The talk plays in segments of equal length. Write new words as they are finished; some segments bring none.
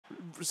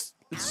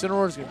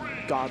Incineroar is going to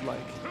be godlike.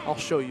 I'll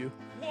show you.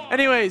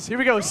 Anyways, here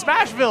we go.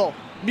 Smashville.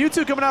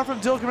 Mewtwo coming out from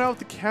Dill, coming out with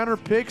the counter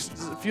picks.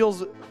 It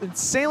feels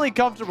insanely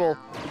comfortable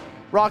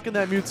rocking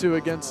that Mewtwo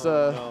against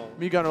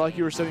Gunner like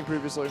you were saying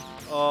previously.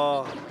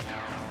 Oh,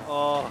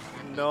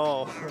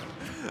 no.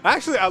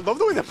 Actually, I love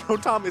the way that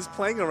Protom is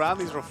playing around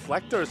these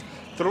reflectors,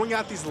 throwing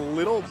out these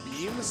little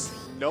beams,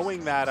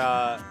 knowing that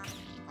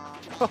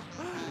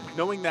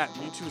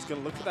Mewtwo is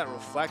going to look for that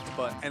reflect,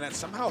 and then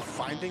somehow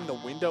finding the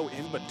window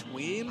in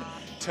between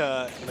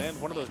to land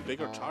one of those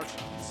bigger charge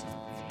shots.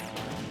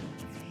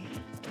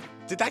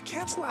 Did that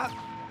cancel out?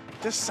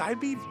 Does Side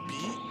B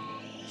beat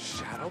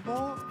Shadow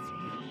Ball?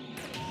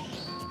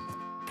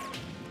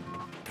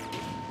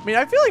 I mean,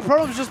 I feel like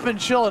Protom's just been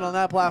chilling on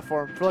that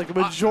platform for like the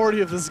majority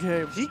of this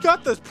game. He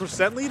got the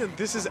 % lead, and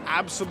this is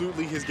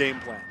absolutely his game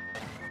plan.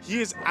 He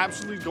is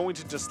absolutely going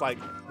to just like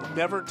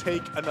never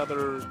take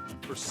another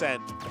 %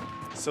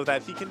 so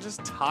that he can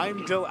just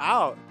time Dill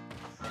out.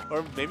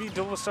 Or maybe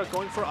Dill will start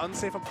going for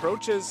unsafe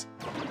approaches.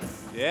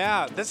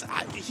 Yeah, the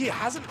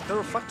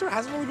reflector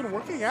hasn't really been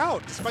working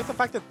out, despite the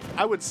fact that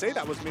I would say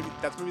that's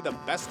maybe the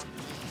best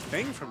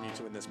thing for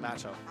Mewtwo in this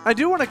matchup. I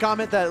do want to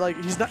comment that like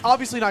he's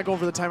obviously not going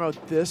for the timeout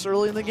this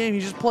early in the game.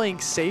 He's just playing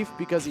safe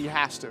because he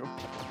has to.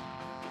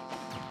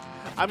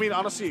 I mean,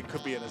 honestly, it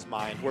could be in his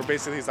mind, where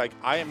basically he's like,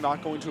 I am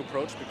not going to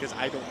approach because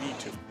I don't need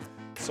to.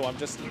 So I'm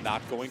just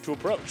not going to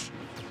approach.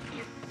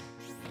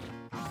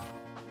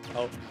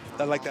 Oh,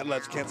 I like that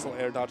ledge cancel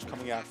air dodge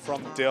coming out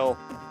from Dill.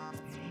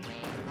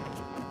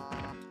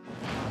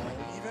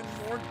 Oh, even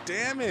more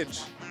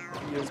damage.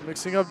 He is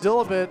mixing up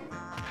Dill a bit.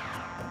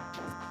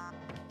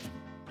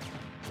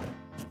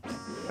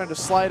 Trying to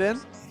slide in.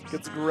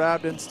 Gets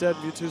grabbed instead.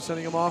 Mewtwo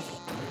sending him off.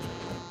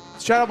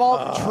 Shadow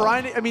Ball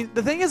trying to... I mean,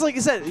 the thing is, like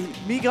you said,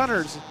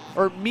 Gunners,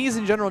 or Miis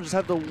in general, just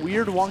have the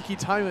weird wonky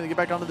timing when they get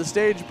back onto the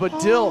stage. But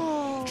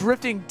Dill,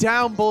 drifting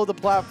down below the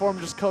platform,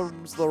 just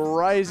comes the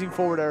rising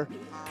forward air.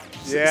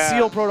 Yeah.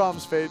 Seal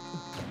Protom's fate.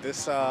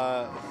 This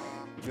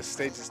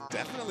stage is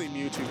definitely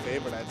Mewtwo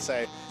favorite, I'd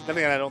say. Then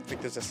again, I don't think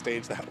there's a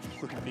stage that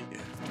would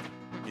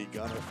be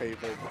Gunner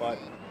favorite, but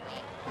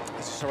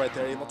it's just right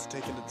there, able to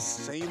take an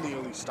insanely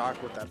early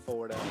stock with that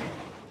forward air.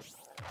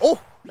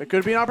 Oh, it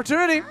could be an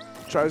opportunity.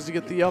 Tries to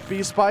get the up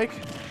B spike.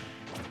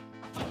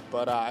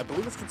 But I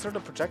believe it's considered a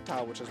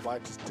projectile, which is why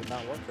it just did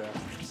not work there.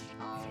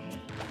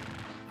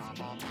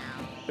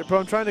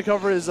 Protom trying to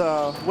cover his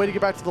way to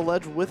get back to the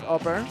ledge with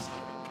up air.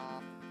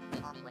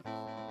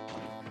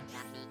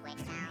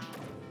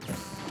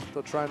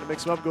 Still trying to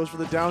mix him up, goes for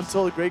the down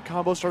tilt. A great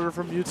combo starter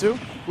from Mewtwo.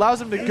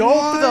 Allows him to go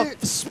for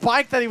the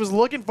spike that he was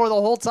looking for the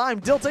whole time.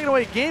 Dill taking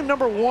away game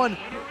number 1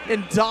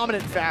 in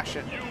dominant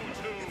fashion.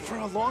 For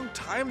a long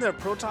time there,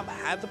 Protom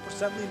had the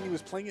 % lead and he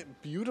was playing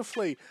it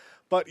beautifully.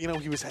 But, you know,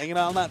 he was hanging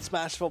out on that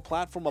Smashville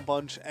platform a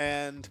bunch,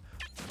 and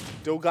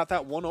Dill got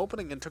that one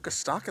opening and took a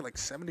stock at like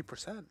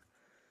 70%.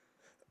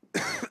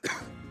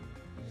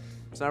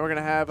 So now we're going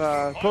to have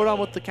Protom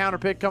with the counter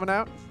pick coming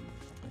out.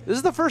 This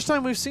is the first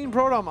time we've seen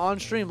Protom on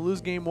stream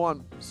lose game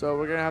 1, so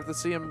we're going to have to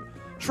see him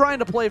trying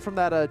to play from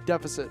that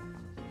deficit.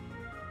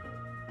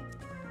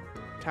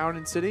 Town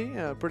and City,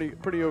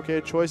 pretty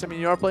okay choice. I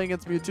mean, you are playing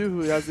against Mewtwo,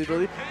 who has the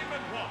ability.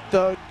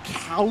 The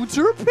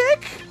counter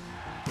pick?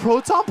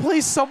 Protom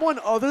plays someone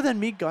other than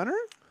Gunner?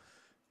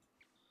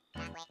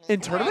 In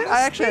tournament?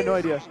 I actually had no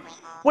idea.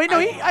 Wait, no,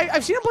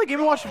 I've seen him play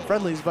Game & Watch in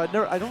friendlies, but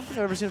I don't think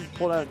I've ever seen him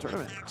pull it out in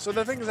tournament. So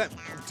the thing is that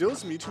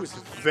Dill's Mewtwo is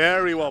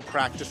very well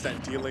practiced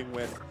at dealing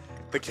with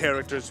the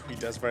characters who he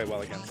does very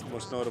well against.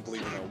 Most notably,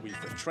 you know, Wii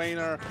Fit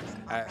Trainer.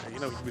 You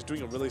know, he was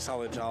doing a really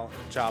solid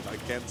job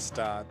against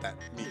that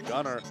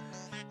Gunner.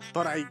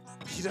 But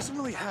he doesn't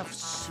really have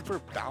super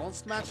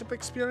balanced matchup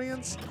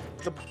experience.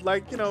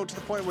 Like, you know, to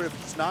the point where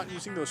if he's not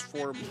using those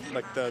 4,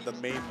 like the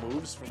main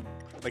moves from,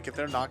 like if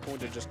they're not going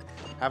to just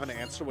have an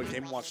answer what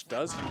Game & Watch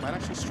does, he might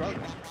actually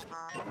struggle.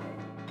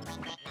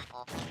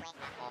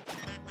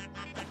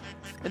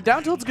 And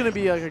down tilt's going to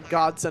be like a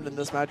godsend in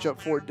this matchup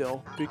for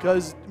Dill,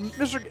 because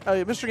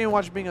Mr. Game &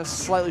 Watch being a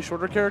slightly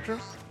shorter character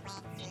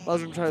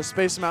allows him to try to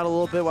space him out a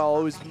little bit while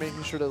always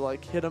making sure to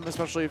like hit him,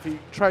 especially if he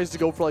tries to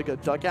go for like a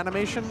duck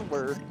animation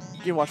where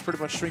Game & Watch pretty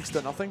much shrinks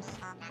to nothing.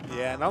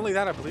 Yeah, not only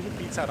that, I believe it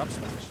beats out up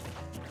smash.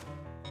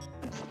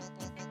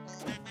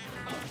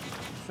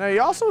 Now he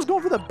also was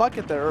going for the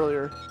bucket there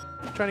earlier,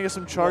 trying to get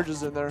some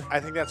charges in there. I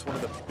think that's one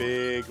of the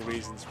big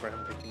reasons for him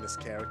picking this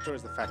character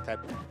is the fact that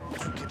you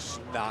can just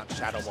not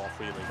Shadow Ball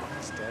freely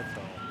instead.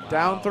 Wow.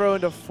 Down throw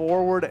into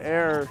forward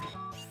air.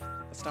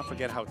 Let's not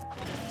forget how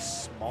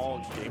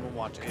small Game &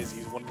 Watch is.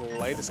 He's one of the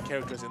lightest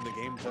characters in the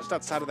game, just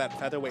outside of that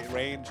featherweight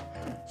range.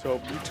 So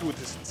Mewtwo with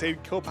this insane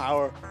kill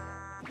power.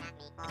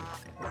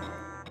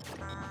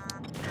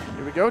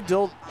 Here we go.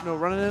 Dill,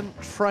 running in,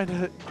 trying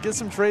to get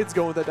some trades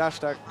going with that dash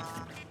attack.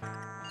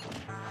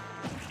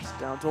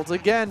 Down tilt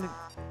again.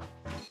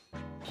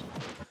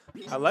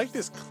 I like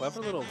this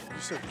clever little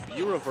use of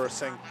V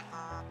reversing,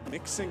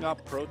 mixing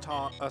up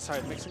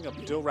mixing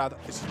up Dill rather.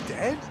 Is he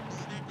dead?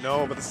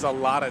 No, but this is a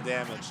lot of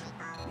damage.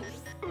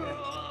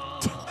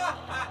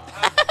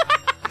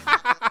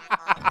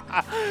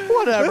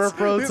 Whatever,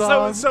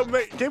 Protom. So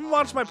Game &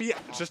 Watch might be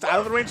just out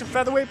of the range of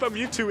featherweight, but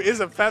Mewtwo is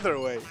a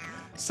featherweight.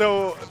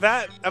 So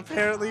that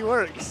apparently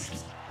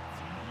works.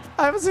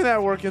 I haven't seen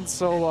that work in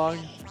so long.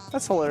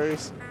 That's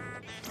hilarious.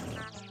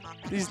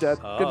 He's dead.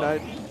 Oh. Good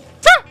night.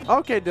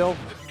 Okay, Dill.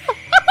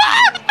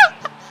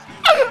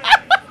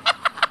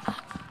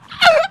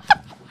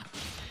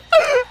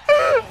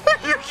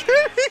 Are you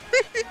kidding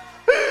me?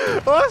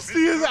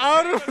 Austin is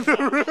out of the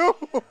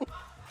room.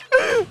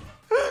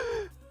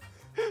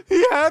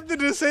 He had the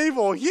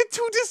disable. He had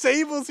 2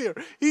 disables here.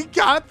 He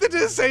got the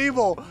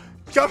disable.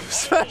 Jump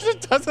smash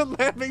it doesn't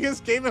land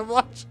against Game &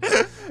 Watch.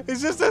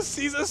 It's just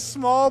he's a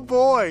small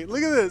boy.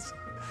 Look at this.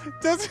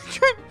 Doesn't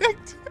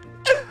connect.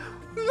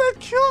 That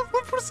kill.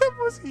 What percent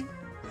was he?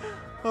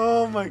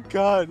 Oh my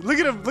god. Look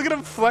at him. Look at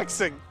him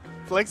flexing.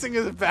 Flexing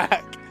his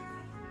back.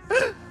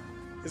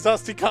 Is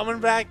Austin coming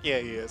back? Yeah,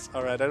 he is.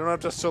 All right. I don't have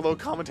to solo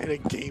commentate a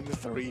game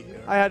 3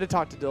 here. I had to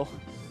talk to Dill.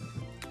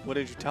 What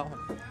did you tell him?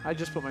 I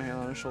just put my hand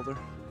on his shoulder.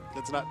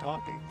 It's not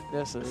talking.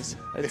 Yes, it is.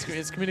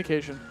 It's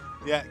communication.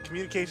 Yeah,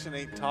 communication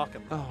ain't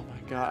talking. Oh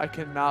my god, I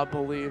cannot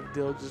believe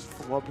Dill just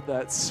flubbed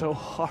that so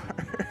hard.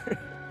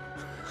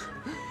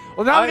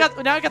 Well, now we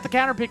got the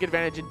counter pick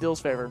advantage in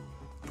Dill's favor.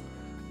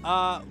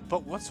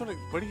 But where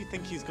do you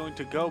think he's going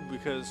to go?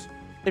 Because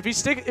if he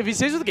stays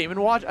with the Game &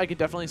 Watch, I could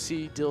definitely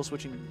see Dill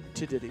switching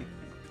to Diddy.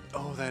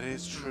 oh, that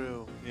is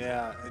true.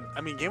 Yeah, and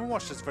I mean, Game &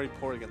 Watch is very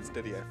poor against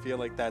Diddy. I feel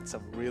like that's a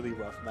really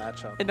rough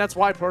matchup. And that's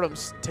why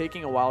Protom's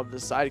taking a while to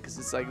decide, because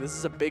it's like this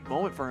is a big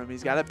moment for him.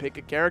 He's got to pick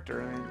a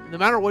character, and no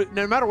matter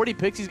what he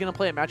picks, he's gonna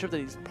play a matchup that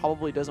he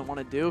probably doesn't want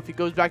to do. If he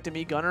goes back to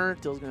me Gunner,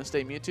 Dill's gonna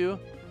stay Mewtwo,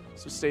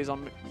 so stays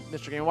on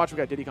Mr. Game & Watch. We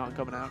got Diddy Kong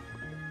coming out,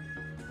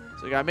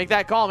 so you gotta make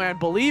that call, man.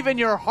 Believe in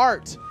your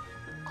heart.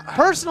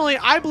 Personally,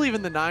 I believe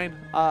in the 9.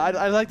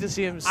 I'd like to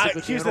see him stick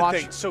with here's Game & Watch.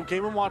 the thing. So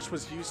Game & Watch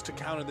was used to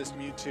counter this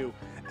Mewtwo,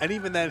 and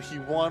even then he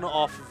won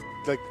off of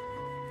like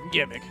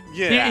gimmick.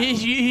 Yeah.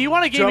 He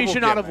won a game he Double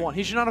should not have gimmick. won.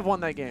 He should not have won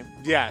that game.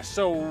 Yeah,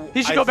 so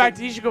He should go back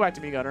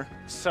to me Gunner.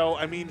 So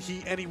I mean,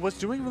 he was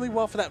doing really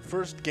well for that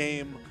first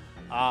game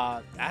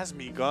as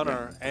me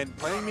Gunner, and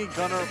playing me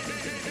Gunner.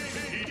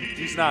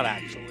 He's not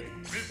actually.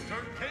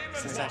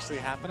 Is this actually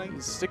happening?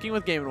 He's sticking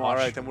with Game & Watch. All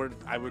right, then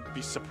I would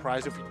be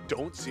surprised if we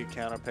don't see a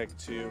counter pick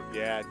to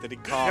Diddy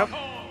Kong. Yep.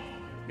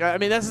 Yeah, I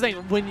mean that's the thing.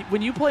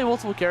 When you play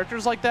multiple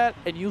characters like that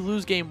and you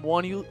lose game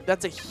 1,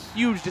 that's a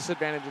huge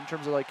disadvantage in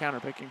terms of like counter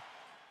picking.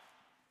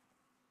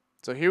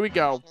 So here we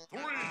go.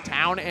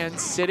 Town and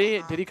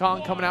City. Diddy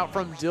Kong coming out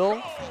from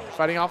Dill,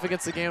 fighting off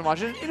against the Game &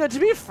 Watch. You know, to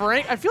be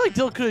frank, I feel like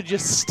Dill could have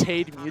just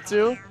stayed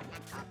Mewtwo.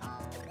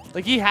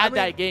 Like he had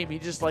that game. He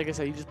just, like I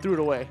said, he just threw it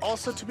away.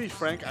 Also, to be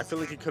frank, I feel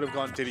like he could have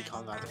gone Diddy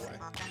Kong either way.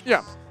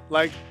 Yeah.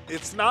 Like,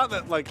 it's not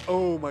that like,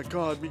 oh my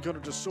god, me Gunner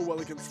does so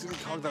well against Diddy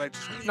Kong that I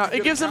just need No, to it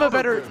get gives him a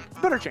counter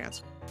better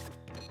chance.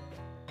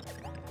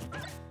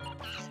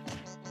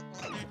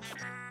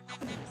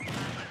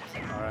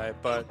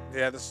 Alright, but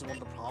yeah, this is one of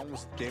the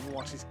problems with Game &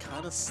 Watch. He's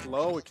kind of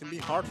slow. It can be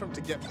hard for him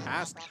to get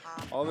past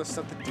all this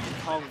stuff that Diddy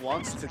Kong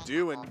wants to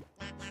do, and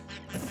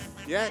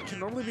yeah, it can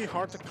normally be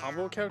hard to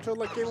combo a character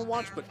like Game &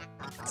 Watch, but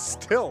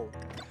still,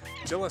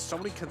 Dill has so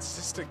many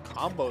consistent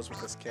combos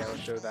with this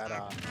character that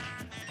I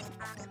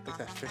think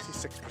that's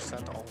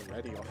 56%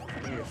 already off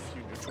of only a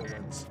few neutral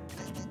wins.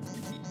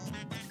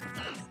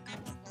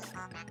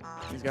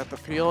 He's got the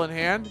peel in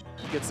hand.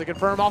 Gets the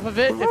confirm off of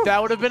it. If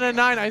that would have been a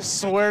 9, I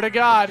swear to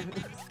God.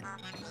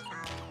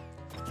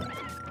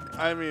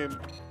 I mean,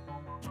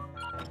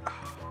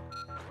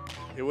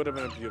 it would have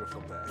been a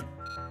beautiful day.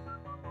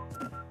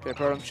 Okay,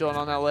 Protom chilling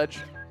on that ledge.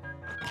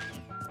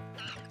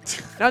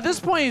 Now at this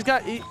point, he's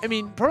got. I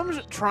mean,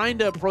 Protom's trying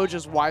to approach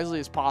as wisely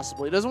as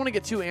possible. He doesn't want to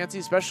get too antsy,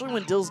 especially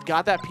when Dill's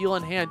got that peel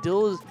in hand.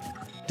 Dill's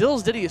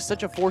Diddy is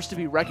such a force to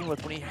be reckoned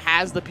with when he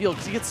has the peel,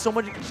 because he gets so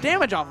much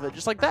damage off of it,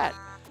 just like that.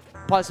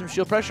 Apply some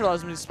shield pressure,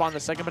 allows him to spawn the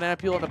second banana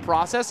peel in the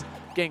process.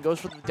 Again, goes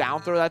for the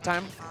down throw that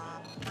time.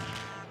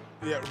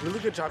 Yeah, really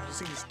good job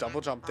using his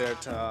double jump there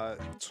to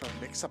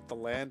mix up the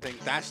landing.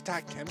 Dash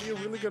attack can be a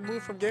really good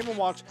move from Game &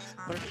 Watch,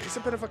 but it is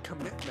a bit of a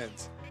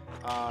commitment.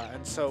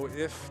 And so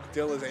if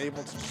Dill is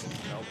able to just,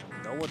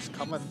 know what's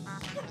coming,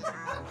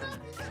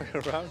 play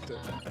around it.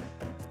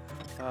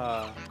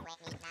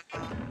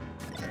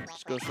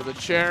 Just goes for the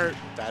chair.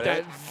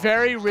 That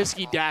very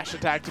risky dash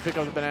attack to pick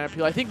up the banana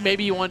peel. I think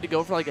maybe he wanted to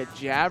go for like a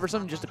jab or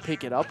something just to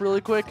pick it up really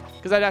quick,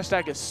 because that dash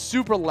attack is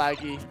super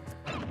laggy.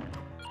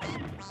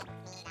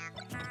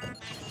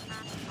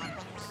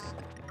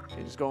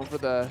 Okay, just going for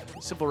the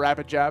simple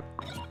rapid jab.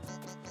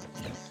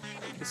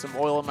 Get some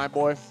oil in my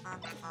boy.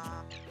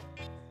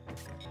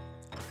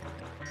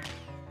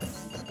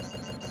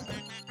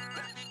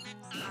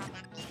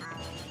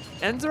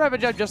 Ends the rapid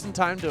jab just in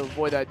time to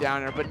avoid that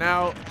down air, but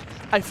now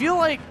I feel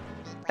like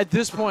at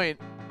this point,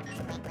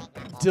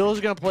 Dill's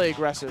going to play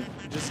aggressive.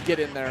 Just get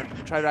in there.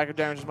 Try to rack up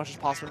damage as much as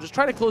possible. Just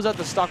try to close out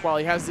the stock while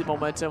he has the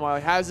momentum, while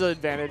he has the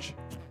advantage,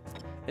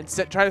 and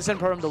try to send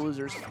Protom to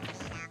losers.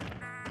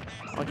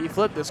 Monkey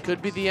flip. This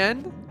could be the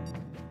end.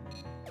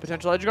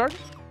 Potential edge guard.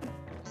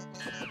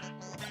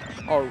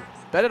 Oh,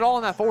 Bet it all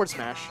on that forward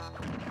smash.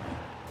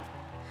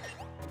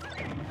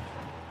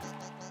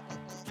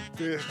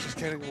 It's just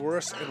getting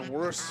worse and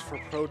worse for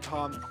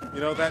Protom.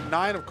 You know, that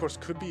 9, of course,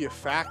 could be a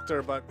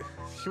factor, but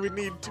you would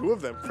need 2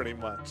 of them pretty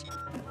much.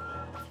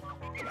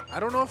 I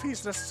don't know if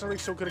he's necessarily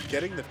so good at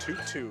getting the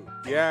 2-2.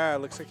 Yeah, it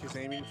looks like he's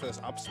aiming for this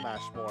up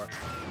smash more.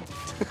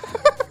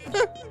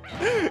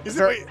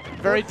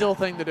 Very Dill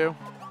thing to do.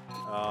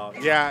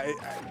 Yeah,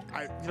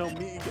 you know,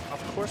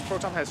 of course,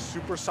 Protom has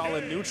super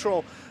solid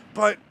neutral,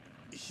 but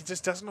he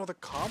just doesn't know the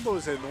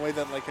combos in the way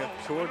that like a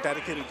pure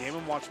dedicated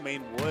Game & Watch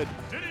main would.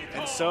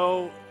 And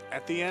so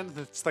at the end,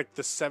 it's like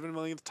the 7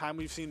 millionth time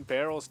we've seen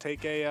Barrels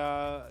take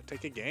a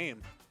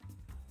game.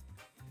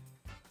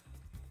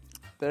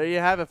 There you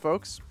have it,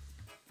 folks.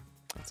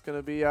 It's going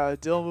to be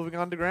Dill moving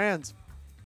on to Grands.